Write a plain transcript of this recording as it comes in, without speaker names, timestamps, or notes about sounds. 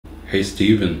Hey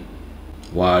Steven,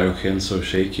 why are your hands so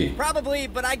shaky? Probably,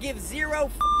 but I give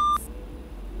zero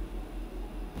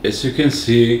As you can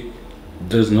see,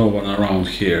 there's no one around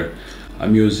here.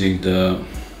 I'm using the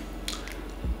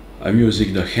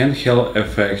handheld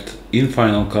effect in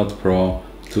Final Cut Pro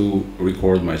to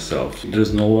record myself.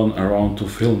 There's no one around to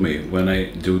film me when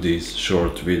I do these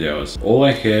short videos. All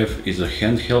I have is a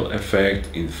handheld effect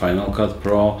in Final Cut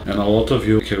Pro, and a lot of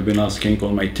you have been asking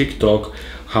on my TikTok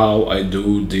how I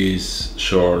do these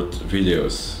short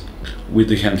videos with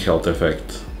the handheld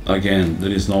effect. Again, there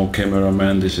is no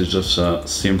cameraman, this is just a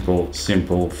simple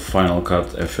Final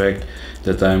Cut effect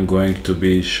that I'm going to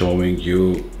be showing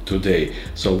you today.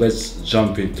 So let's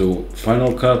jump into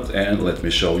Final Cut and let me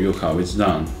show you how it's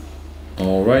done.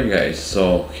 Alright guys,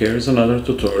 so here is another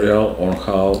tutorial on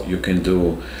how you can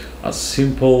do a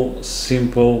simple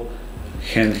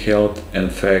handheld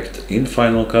effect in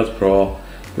Final Cut Pro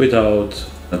without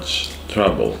much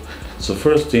trouble. So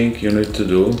first thing you need to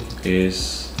do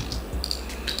is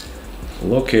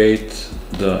locate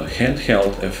the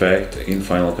handheld effect in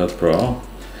Final Cut Pro.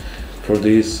 For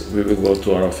this we will go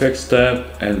to our effects tab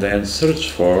and then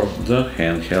search for the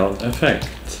handheld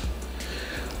effect.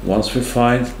 Once we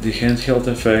find the handheld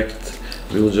effect,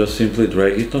 we will just simply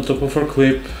drag it on top of our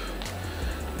clip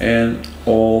and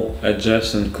all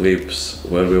adjacent clips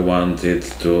where we want it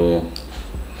to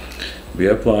be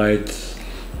applied.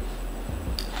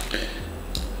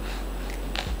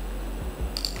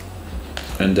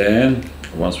 And then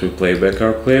once we play back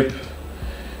our clip,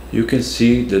 you can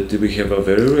see that we have a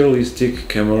very realistic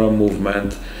camera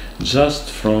movement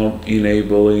just from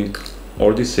enabling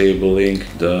or disabling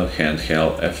the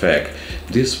handheld effect.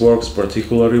 This works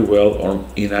particularly well on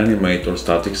inanimate or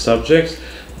static subjects,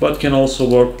 but can also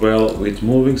work well with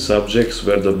moving subjects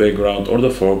where the background or the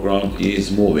foreground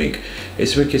is moving.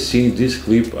 As we can see in this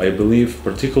clip, I believe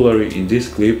particularly in this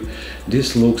clip,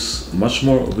 this looks much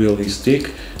more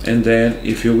realistic. And then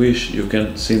if you wish, you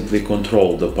can simply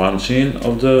control the punching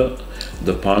of the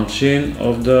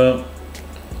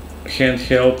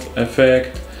handheld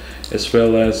effect, as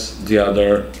well as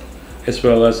other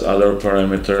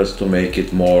parameters to make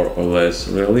it more or less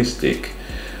realistic.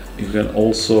 You can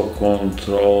also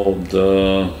control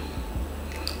the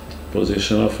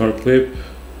position of our clip,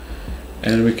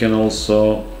 and we can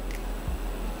also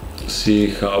see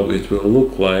how it will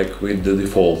look like with the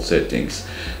default settings.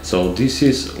 So this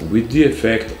is with the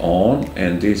effect on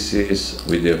and this is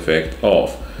with the effect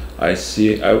off. I'd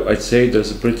say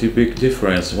there's a pretty big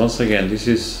difference. Once again this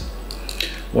is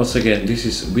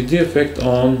with the effect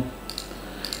on,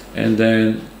 and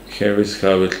then here is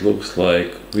how it looks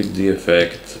like with the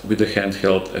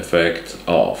handheld effect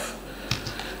off.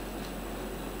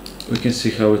 We can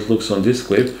see how it looks on this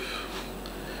clip.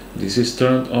 This is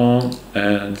turned on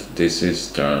and this is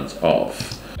turned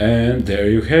off. And there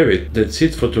you have it. That's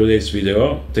it for today's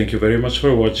video. Thank you very much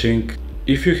for watching.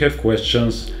 If you have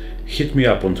questions, hit me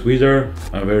up on Twitter.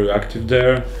 I'm very active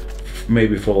there.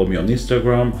 Maybe follow me on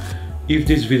Instagram. If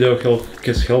this video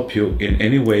has helped you in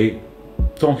any way,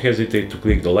 don't hesitate to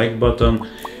click the like button,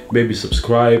 maybe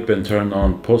subscribe and turn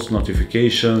on post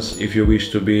notifications if you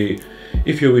wish to be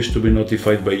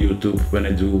notified by YouTube when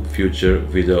I do future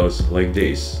videos like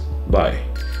this. Bye.